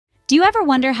Do you ever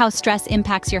wonder how stress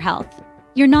impacts your health?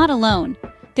 You're not alone.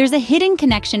 There's a hidden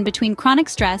connection between chronic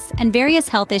stress and various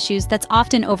health issues that's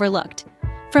often overlooked.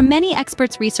 From many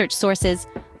experts' research sources,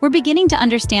 we're beginning to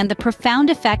understand the profound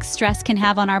effects stress can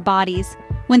have on our bodies.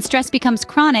 When stress becomes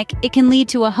chronic, it can lead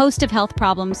to a host of health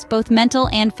problems, both mental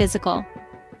and physical.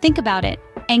 Think about it: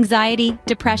 anxiety,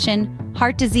 depression,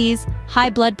 heart disease, high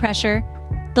blood pressure.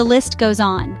 The list goes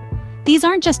on. These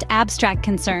aren't just abstract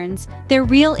concerns, they're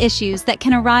real issues that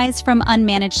can arise from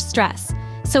unmanaged stress.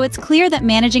 So it's clear that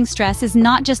managing stress is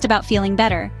not just about feeling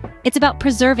better, it's about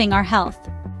preserving our health.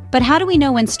 But how do we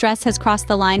know when stress has crossed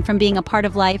the line from being a part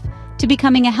of life to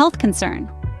becoming a health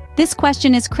concern? This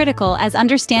question is critical, as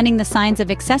understanding the signs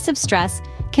of excessive stress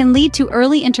can lead to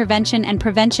early intervention and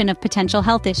prevention of potential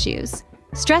health issues.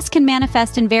 Stress can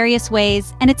manifest in various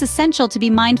ways, and it's essential to be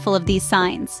mindful of these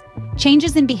signs.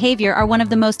 Changes in behavior are one of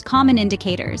the most common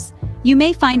indicators. You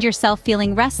may find yourself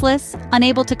feeling restless,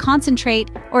 unable to concentrate,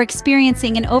 or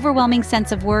experiencing an overwhelming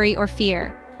sense of worry or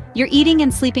fear. Your eating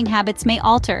and sleeping habits may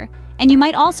alter, and you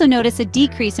might also notice a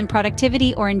decrease in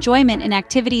productivity or enjoyment in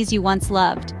activities you once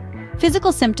loved.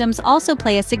 Physical symptoms also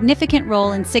play a significant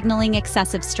role in signaling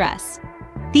excessive stress.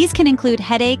 These can include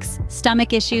headaches,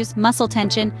 stomach issues, muscle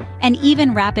tension, and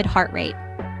even rapid heart rate.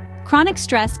 Chronic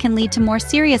stress can lead to more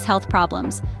serious health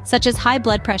problems, such as high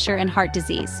blood pressure and heart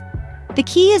disease. The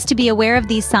key is to be aware of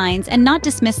these signs and not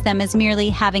dismiss them as merely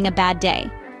having a bad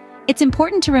day. It's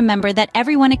important to remember that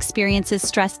everyone experiences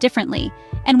stress differently,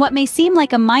 and what may seem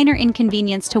like a minor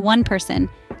inconvenience to one person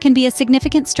can be a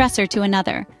significant stressor to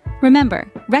another.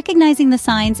 Remember, recognizing the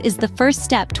signs is the first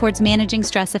step towards managing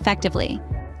stress effectively.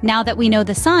 Now that we know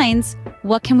the signs,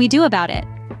 what can we do about it?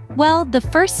 Well, the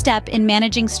first step in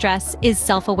managing stress is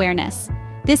self-awareness.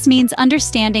 This means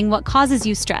understanding what causes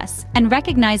you stress and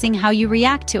recognizing how you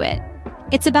react to it.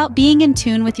 It's about being in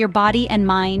tune with your body and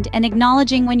mind and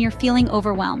acknowledging when you're feeling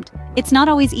overwhelmed. It's not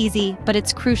always easy, but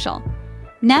it's crucial.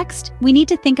 Next, we need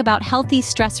to think about healthy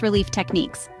stress relief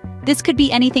techniques. This could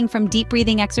be anything from deep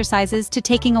breathing exercises to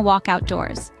taking a walk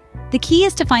outdoors. The key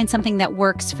is to find something that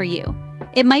works for you.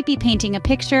 It might be painting a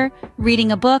picture,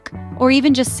 reading a book, or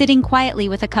even just sitting quietly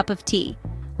with a cup of tea.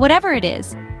 Whatever it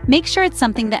is, make sure it's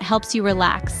something that helps you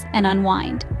relax and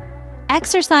unwind.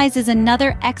 Exercise is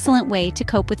another excellent way to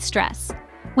cope with stress.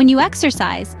 When you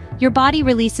exercise, your body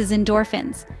releases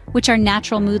endorphins, which are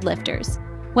natural mood lifters.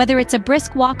 Whether it's a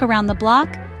brisk walk around the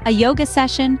block, a yoga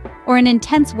session, or an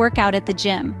intense workout at the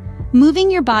gym,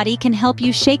 moving your body can help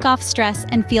you shake off stress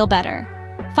and feel better.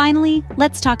 Finally,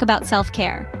 let's talk about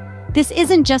self-care. This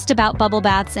isn't just about bubble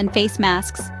baths and face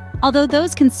masks, although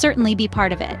those can certainly be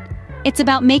part of it. It's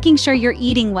about making sure you're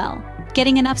eating well,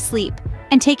 getting enough sleep,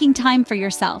 and taking time for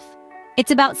yourself.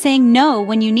 It's about saying no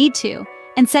when you need to,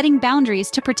 and setting boundaries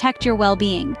to protect your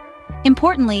well-being.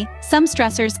 Importantly, some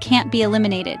stressors can't be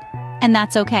eliminated, and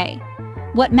that's okay.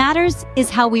 What matters is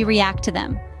how we react to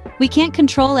them. We can't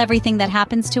control everything that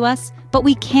happens to us, but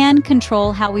we can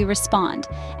control how we respond,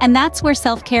 and that's where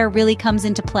self-care really comes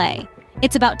into play.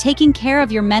 It's about taking care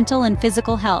of your mental and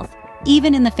physical health,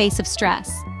 even in the face of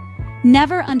stress.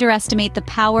 Never underestimate the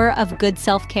power of good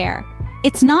self-care.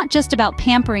 It's not just about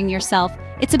pampering yourself,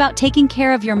 it's about taking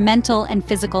care of your mental and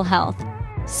physical health.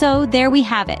 So there we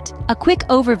have it, a quick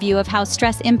overview of how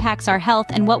stress impacts our health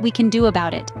and what we can do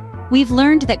about it. We've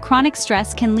learned that chronic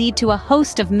stress can lead to a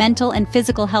host of mental and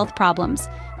physical health problems,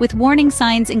 with warning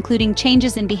signs including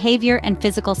changes in behavior and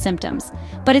physical symptoms.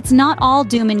 But it's not all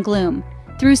doom and gloom.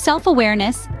 Through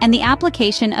self-awareness and the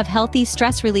application of healthy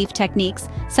stress relief techniques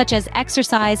such as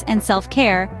exercise and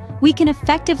self-care, we can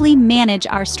effectively manage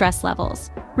our stress levels.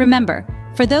 Remember,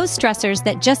 for those stressors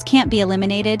that just can't be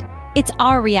eliminated, it's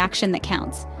our reaction that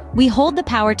counts. We hold the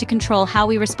power to control how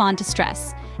we respond to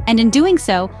stress, and in doing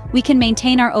so, we can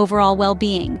maintain our overall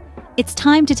well-being. It's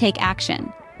time to take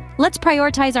action. Let's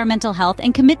prioritize our mental health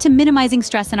and commit to minimizing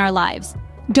stress in our lives.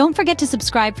 Don't forget to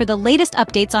subscribe for the latest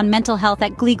updates on mental health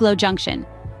at Glow Junction.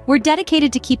 We're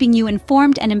dedicated to keeping you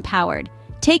informed and empowered.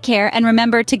 Take care, and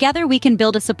remember, together we can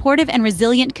build a supportive and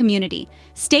resilient community.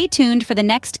 Stay tuned for the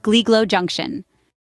next Glow Junction.